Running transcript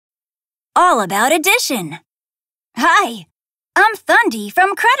all about addition. Hi, I'm Thundi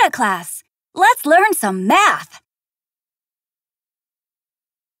from Creta Class. Let's learn some math.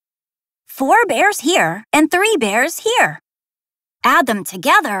 4 bears here and 3 bears here. Add them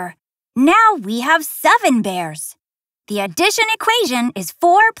together. Now we have 7 bears. The addition equation is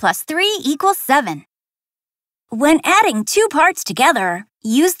 4 plus 3 equals 7. When adding 2 parts together,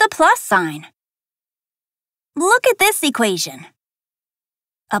 use the plus sign. Look at this equation.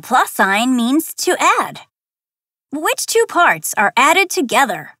 A plus sign means to add. Which 2 parts are added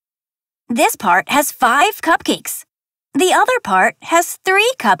together? This part has 5 cupcakes. The other part has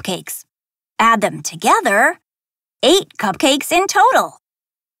 3 cupcakes. Add them together, 8 cupcakes in total.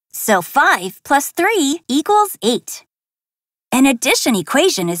 So 5 plus 3 equals 8. An addition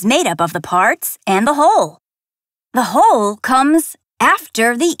equation is made up of the parts and the whole. The whole comes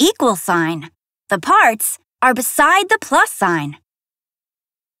after the equal sign. The parts are beside the plus sign.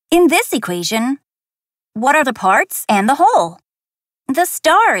 In this equation, what are the parts and the whole? The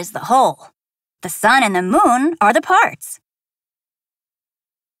star is the whole. The sun and the moon are the parts.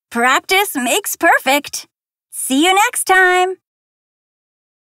 Practice makes perfect. See you next time.